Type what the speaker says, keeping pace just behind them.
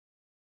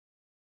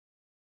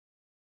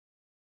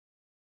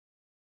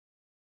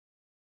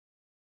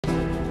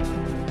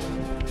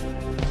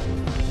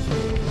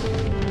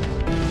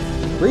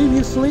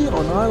Previously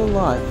on Island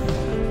Life.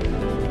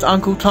 It's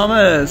Uncle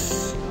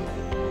Thomas.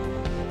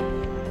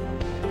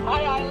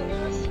 Hi,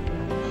 Islanders.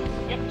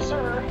 Yes,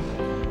 sir.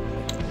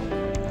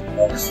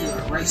 This is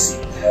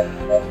racing. We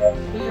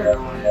are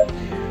going to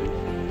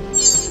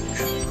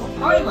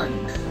Tropical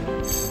Island.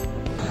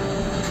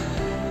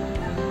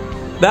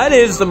 That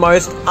is the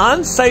most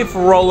unsafe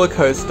roller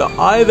coaster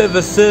I've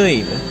ever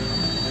seen.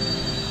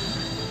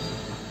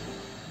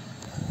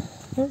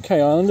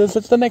 Okay, Islanders,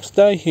 it's the next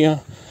day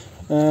here.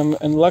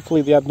 And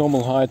luckily the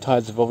abnormal high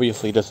tides have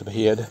obviously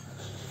disappeared.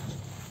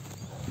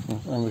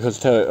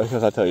 Because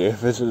I tell you,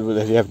 if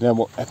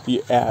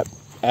the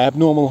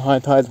abnormal high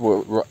tides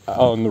were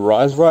on the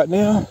rise right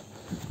now,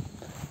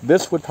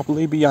 this would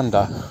probably be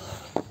under.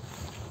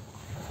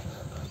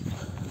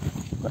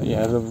 But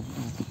yeah,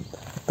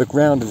 the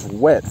ground is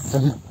wet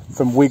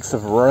from weeks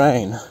of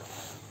rain.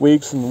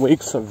 Weeks and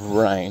weeks of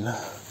rain.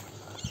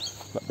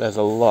 But there's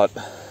a lot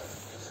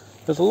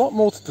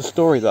more to the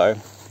story though.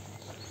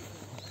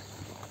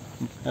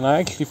 And I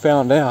actually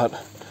found out,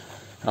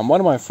 one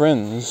of my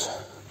friends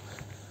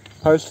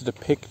posted a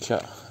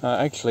picture,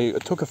 actually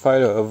took a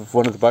photo of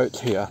one of the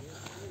boats here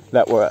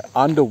that were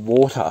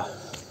underwater.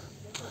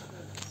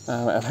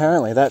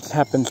 Apparently that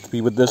happens to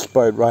be with this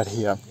boat right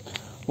here.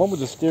 One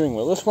with the steering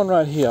wheel. This one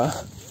right here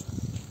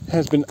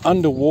has been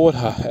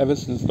underwater ever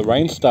since the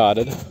rain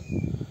started.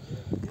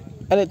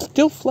 And it's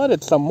still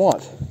flooded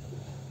somewhat.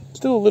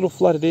 Still a little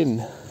flooded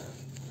in.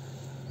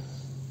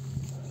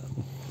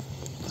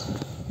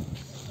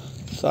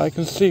 So I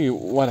can see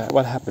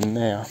what happened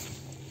there.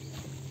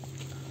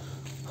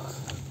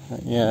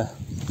 Yeah.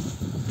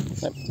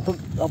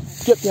 I'll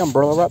get the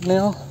umbrella up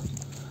now.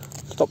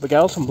 Stop the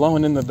gales from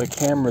blowing into the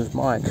camera's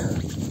mic.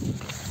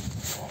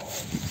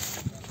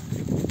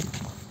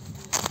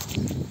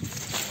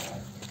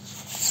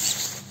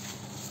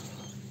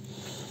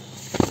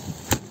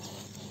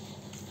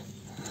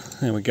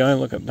 There we go,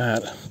 look at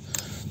that.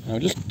 Now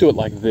just do it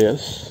like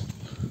this.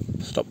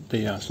 Stop the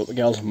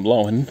gales from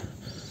blowing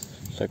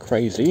so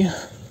crazy.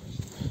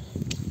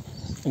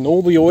 And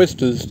all the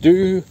oysters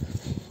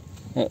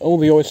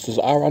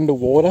are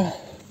underwater,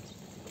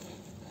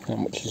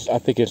 which I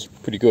think is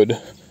pretty good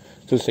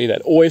to see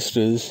that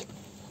oysters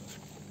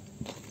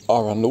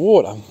are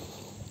underwater.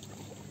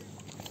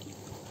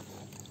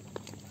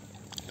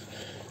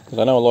 Because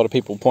I know a lot of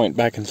people point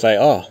back and say,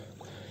 oh,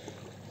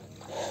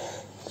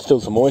 still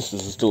some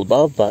oysters are still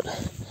above, but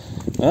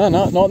no,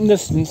 not in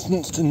this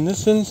instance. In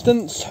this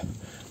instance,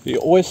 the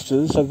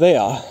oysters are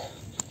there,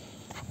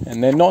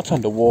 and they're not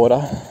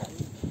underwater.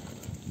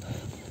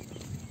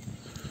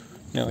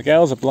 Now the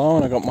gales are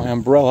blowing, I got my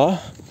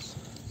umbrella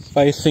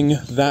facing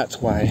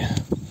that way.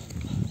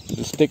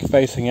 The stick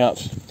facing out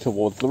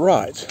towards the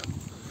right.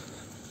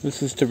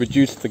 This is to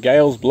reduce the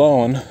gales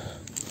blowing,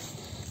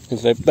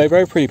 because they're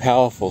very pretty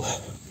powerful.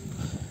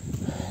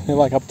 They're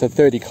like up to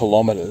 30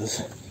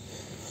 kilometers.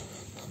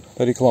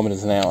 30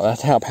 kilometers an hour,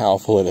 that's how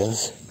powerful it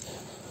is.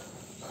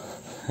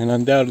 And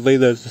undoubtedly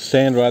there's the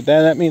sand right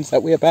there. That means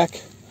that we're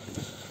back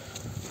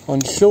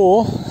on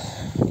shore.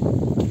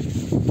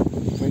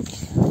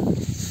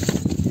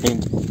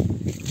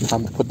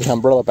 Time to put the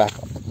umbrella back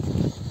up.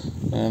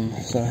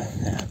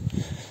 Yeah.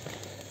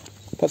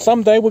 But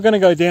someday we're going to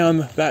go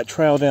down that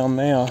trail down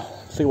there.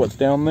 See what's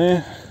down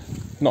there?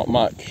 Not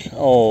much.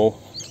 Oh,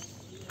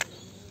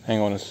 hang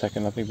on a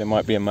second. I think there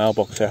might be a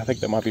mailbox there. I think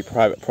there might be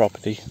private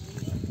property.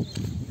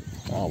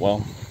 Oh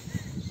well.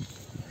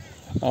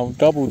 I'll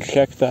double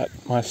check that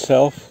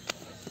myself.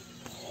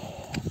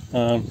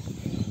 So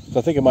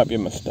I think it might be a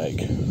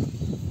mistake.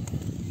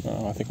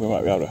 I think we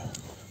might be able to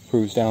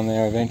cruise down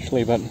there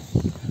eventually, but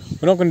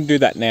we're not going to do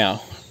that now.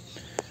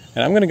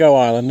 And I'm going to go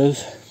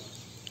Islanders.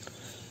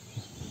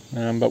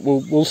 But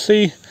we'll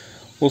see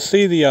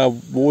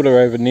the water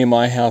over near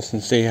my house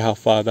and see how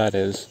far that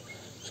is.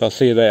 So I'll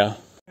see you there.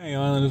 Hey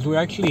Islanders, we're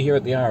actually here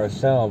at the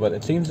RSL, but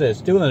it seems they're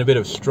still in a bit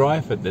of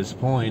strife at this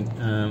point.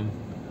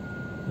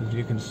 As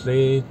you can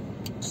see,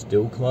 it's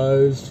still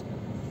closed.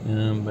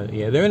 But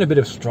yeah, they're in a bit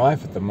of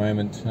strife at the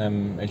moment.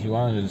 As you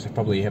Islanders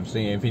probably have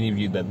seen, if any of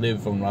you that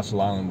live on Russell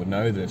Island would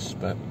know this,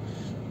 but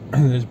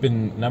there's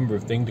been a number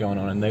of things going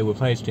on, and they were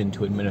placed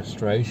into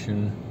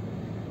administration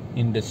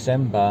in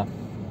December,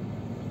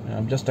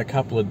 just a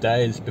couple of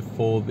days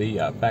before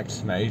the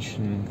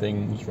vaccination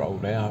thing was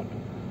rolled out,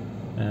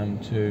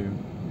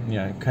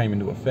 came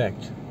into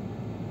effect.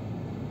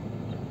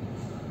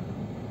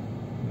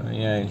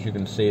 Yeah, as you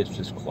can see, it's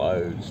just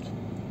closed.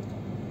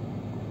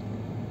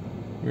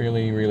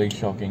 Really, really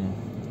shocking.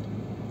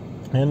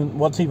 And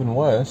what's even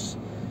worse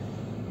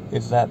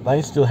is that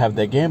they still have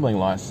their gambling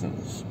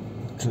license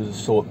to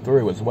sort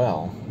through as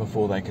well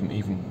before they can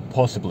even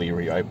possibly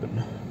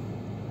reopen.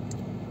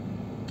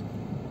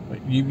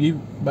 But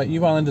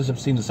you Islanders have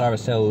seen this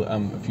RSL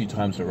a few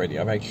times already.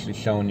 I've actually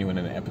shown you in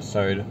an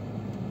episode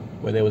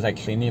where there was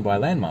actually a nearby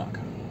landmark.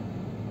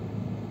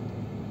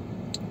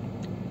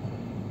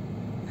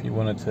 If you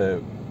wanted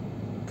to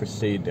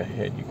proceed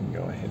ahead, you can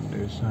go ahead and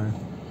do so.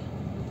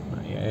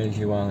 But yeah, as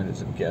you Islanders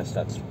have guessed,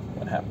 that's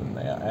what happened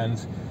there. And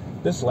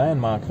this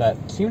landmark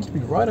that seems to be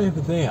right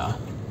over there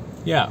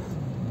Yeah,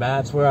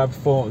 that's where I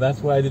performed.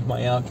 That's where I did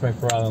my outro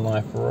for Island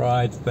Life,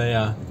 right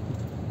there,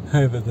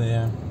 over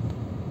there.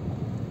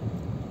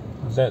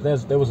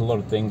 There was a lot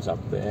of things up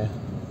there.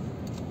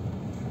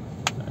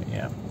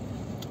 Yeah.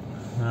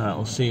 Alright,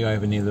 we'll see you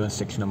over near the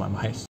section of my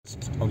base.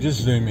 I'll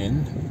just zoom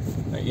in.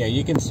 Yeah,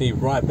 you can see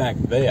right back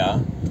there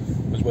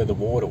was where the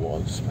water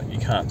was, but you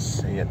can't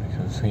see it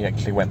because we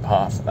actually went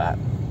past that.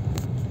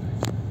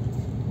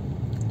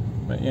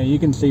 But yeah, you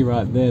can see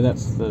right there.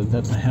 That's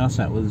the house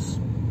that was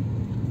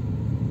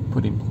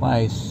put in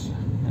place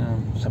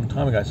some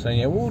time ago. So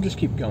yeah, we'll just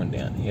keep going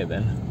down here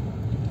then.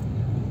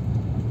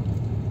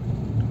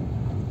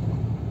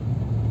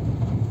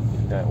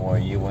 Don't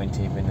worry, you weren't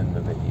even in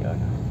the video.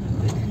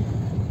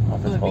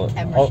 Office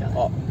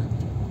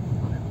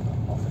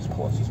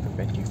policies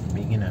prevent you from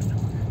being in it.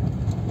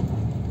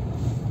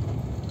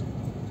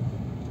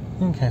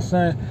 Okay,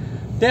 so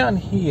down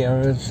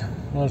here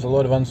there's a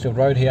lot of unsealed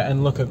road here,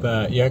 and look at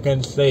that. You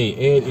can see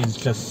it is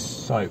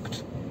just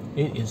soaked.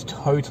 It is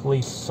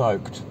totally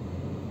soaked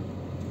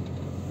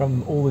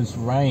from all this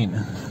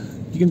rain.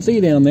 You can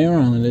see down there,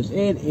 Islanders,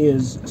 it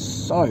is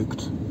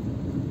soaked.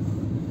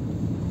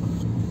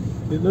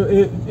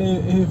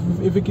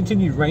 If it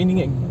continued raining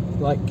it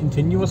like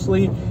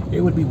continuously,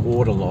 it would be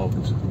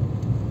waterlogged.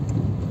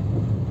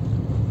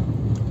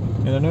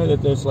 And I know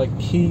that there's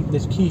key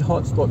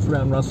hotspots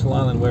around Russell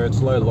Island where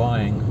it's low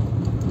lying.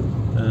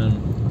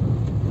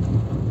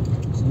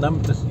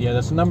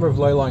 There's a number of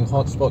low lying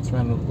hotspots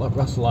around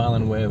Russell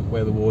Island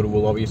where the water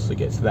will obviously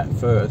get to that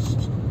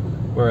first.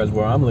 Whereas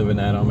where I'm living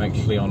at, I'm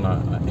actually on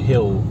a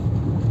hill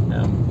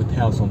with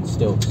house on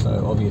stilts,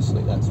 so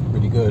obviously that's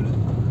pretty good.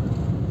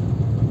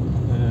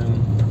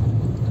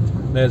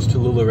 There's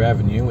Tallulah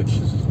Avenue, which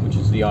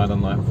is the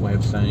Island Life way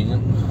of saying it.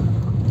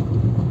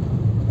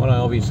 What I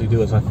obviously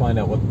do is I find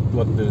out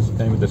what the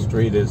name of the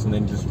street is and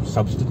then just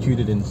substitute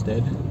it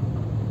instead.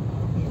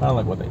 Kind of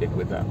like what they did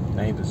with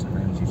Neighbours and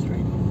Ramsey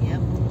Street.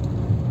 Yep.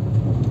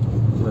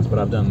 So that's what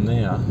I've done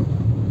there.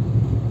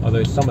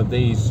 Although some of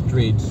these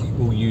streets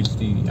will use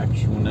the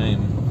actual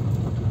name.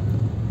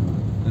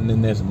 And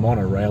then there's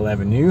Monorail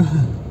Avenue.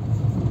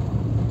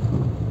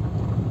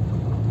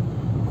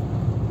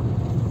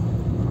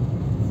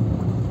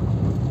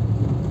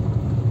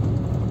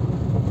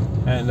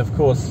 And of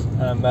course,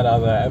 that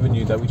other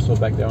avenue that we saw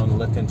back there on the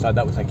left hand side,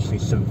 that was actually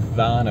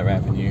Savannah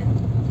Avenue.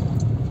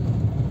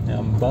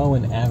 Now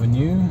Bowen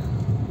Avenue,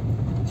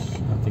 which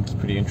I think is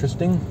pretty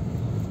interesting,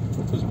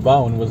 because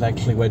Bowen was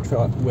actually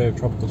where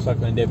Tropical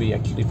Cyclone Debbie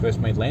actually first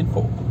made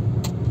landfall,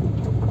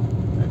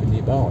 over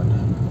near Bowen.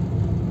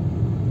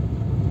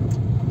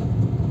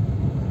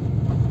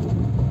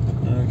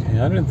 Okay,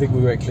 I don't think we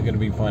were actually going to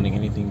be finding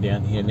anything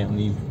down here, down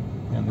these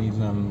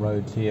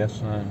roads here,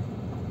 so.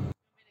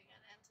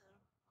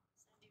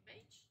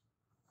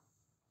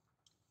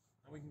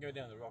 We can go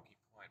down to Rocky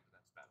Point,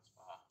 but that's about as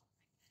far.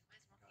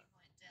 Where's Rocky Point?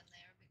 Down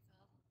there a bit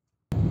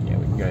further? Yeah,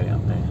 we can go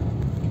down there.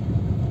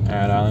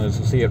 Alright, Islanders,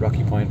 we'll see you at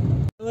Rocky Point.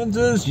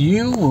 Islanders,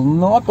 you will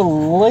not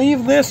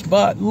believe this,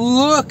 but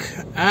look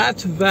at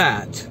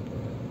that.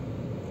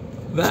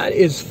 That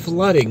is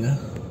flooding.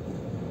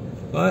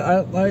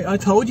 I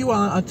told you,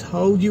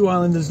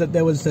 Islanders, that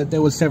there was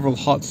several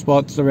hot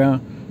spots of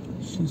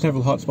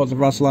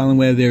Russell Island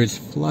where there is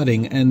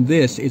flooding, and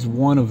this is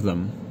one of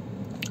them.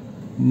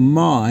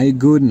 My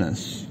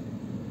goodness.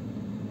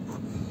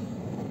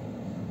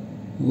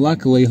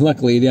 Luckily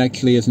it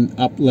actually isn't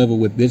up level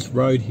with this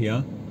road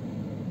here.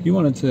 If you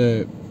wanted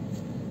to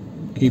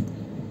keep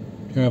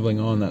travelling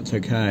on, that's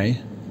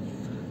okay.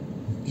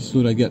 Just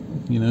thought I'd get,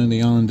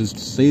 the Islanders to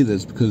see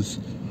this, because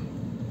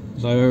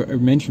as I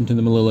mentioned to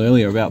them a little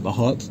earlier about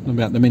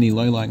the many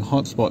low-lying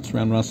hotspots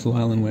around Russell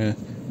Island where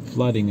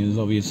flooding is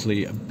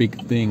obviously a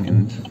big thing,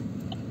 and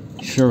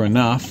sure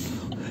enough,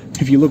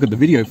 if you look at the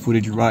video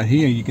footage right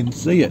here, you can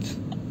see it.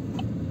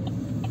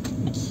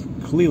 It's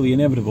clearly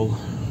inevitable.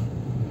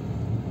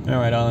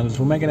 Alright, Islanders,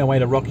 we're making our way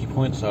to Rocky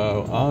Point,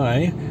 so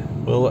I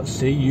will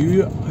see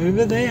you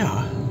over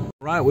there.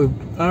 Alright,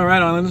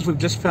 Islanders, we've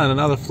just found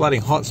another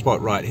flooding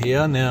hotspot right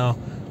here. Now,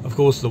 of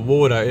course, the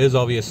water is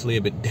obviously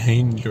a bit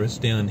dangerous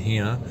down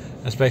here,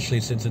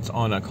 especially since it's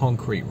on a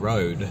concrete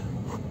road.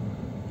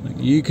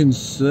 You can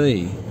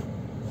see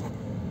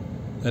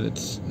that it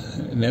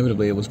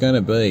was going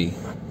to be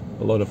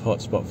a lot of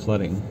hotspot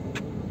flooding.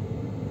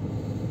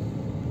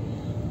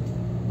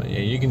 But yeah,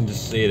 you can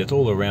just see it, it's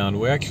all around.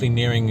 We're actually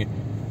nearing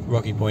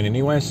Rocky Point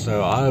anyway,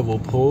 so I will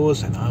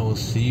pause and I will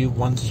see you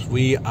once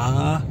we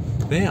are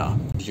there.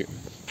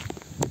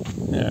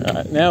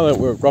 Alright, now that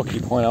we're at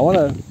Rocky Point, I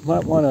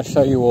might want to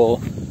show you all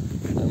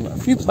a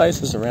few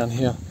places around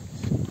here.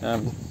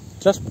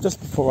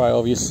 Just before I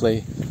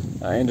obviously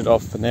end it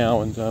off for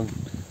now and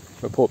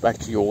report back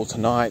to you all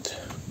tonight,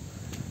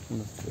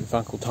 if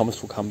Uncle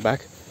Thomas will come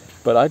back.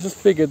 But I just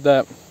figured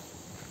that,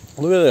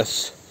 look at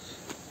this.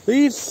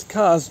 These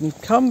cars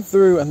come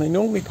through and they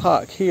normally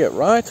park here,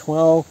 right?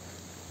 Well,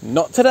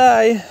 not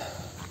today.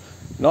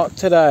 Not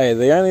today.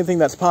 The only thing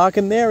that's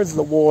parking there is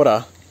the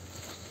water.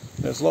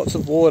 There's lots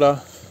of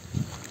water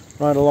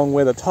right along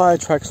where the tyre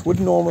tracks would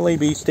normally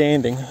be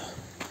standing.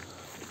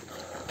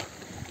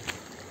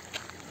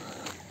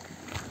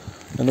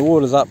 And the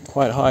water's up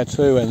quite high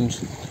too, and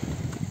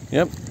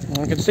yep,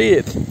 I can see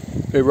it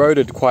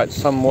eroded quite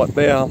somewhat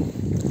there.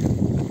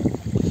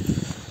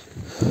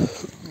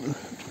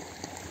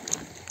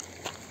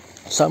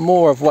 Some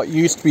more of what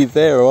used to be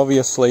there,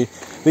 obviously,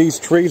 these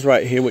trees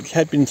right here, which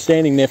had been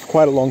standing there for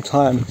quite a long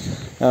time.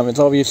 It's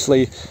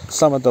obviously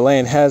some of the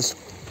land has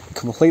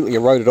completely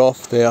eroded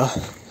off there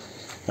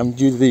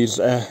due to these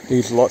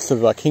lots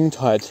of king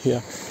tides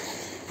here.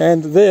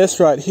 And this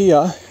right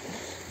here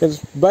is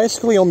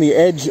basically on the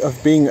edge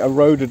of being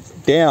eroded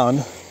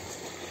down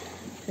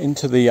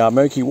into the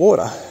murky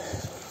water.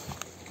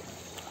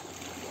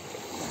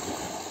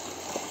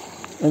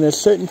 And there's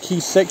certain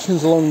key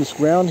sections along this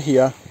ground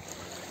here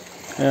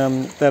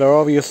that are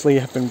obviously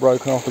have been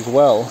broken off as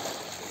well.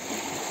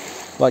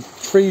 Like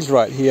trees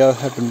right here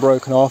have been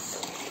broken off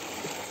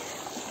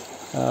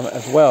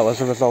as well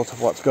as a result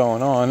of what's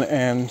going on.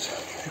 And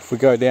if we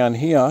go down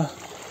here,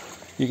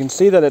 you can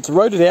see that it's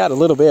eroded out a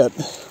little bit.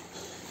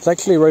 It's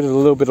actually eroded a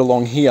little bit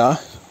along here,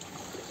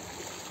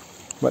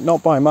 but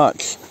not by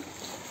much.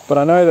 But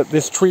I know that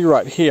this tree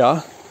right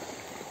here,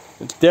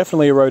 it's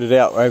definitely eroded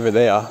out over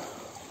there.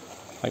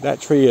 Like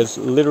that tree is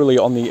literally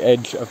on the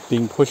edge of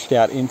being pushed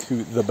out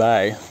into the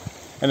bay.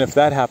 And if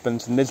that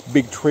happens, then this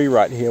big tree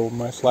right here will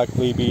most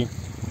likely be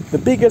the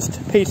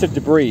biggest piece of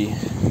debris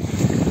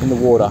in the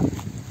water.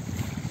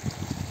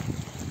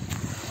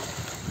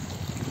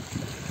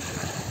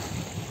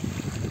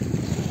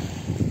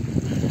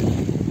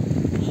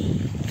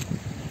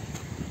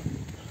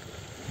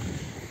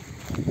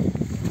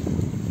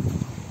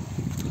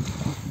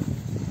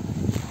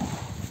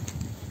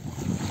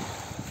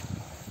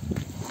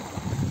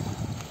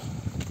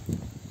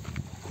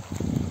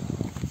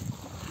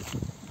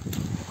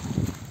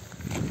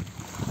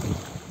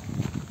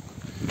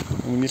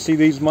 When you see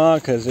these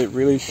markers, it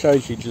really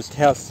shows you just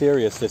how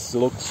serious this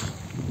looks.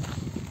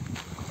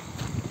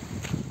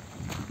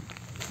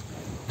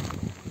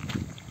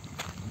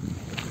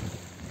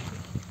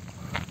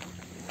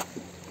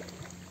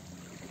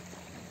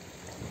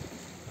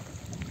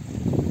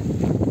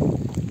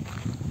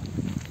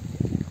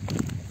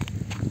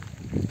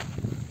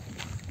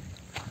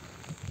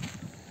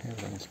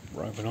 Everything's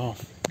broken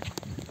off.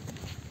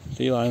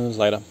 See you islanders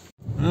later.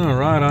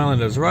 Alright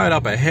islanders, right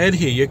up ahead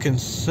here you can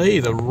see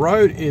the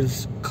road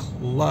is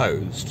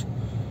closed.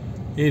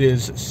 It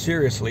is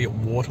seriously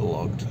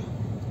waterlogged.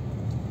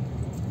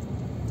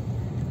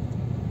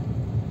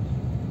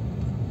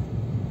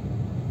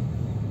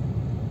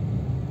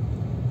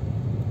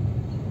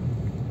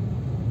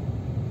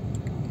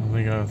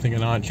 I think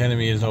an arch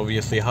enemy is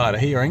obviously hard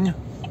of hearing.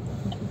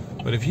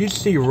 But if you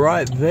see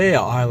right there,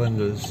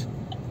 islanders,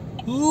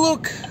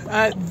 look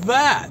at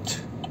that!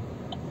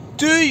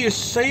 Do you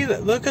see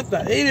that? Look at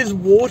that. It is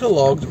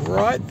waterlogged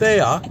right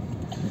there.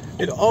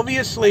 It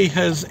obviously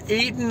has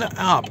eaten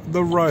up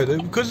the road.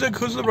 Because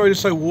the road is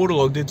so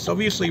waterlogged, it's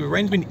obviously, the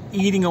rain's been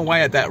eating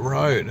away at that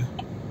road.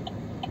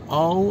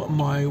 Oh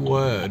my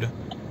word.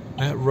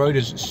 That road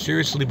has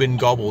seriously been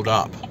gobbled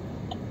up.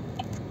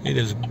 It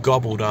is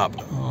gobbled up.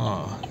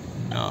 Oh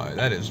no,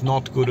 that is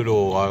not good at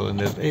all,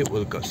 islanders. It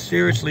was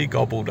seriously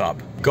gobbled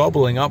up.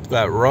 Gobbling up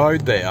that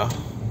road there.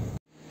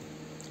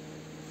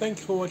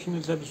 Thanks for watching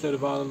this episode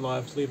of Island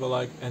Lives. Leave a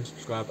like and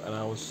subscribe, and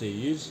I will see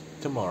you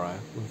tomorrow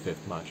on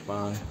 5th March.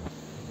 Bye.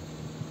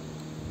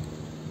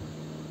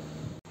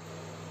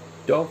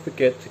 Don't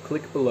forget to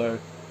click below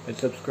and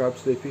subscribe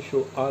to the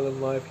official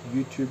Island Life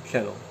YouTube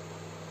channel.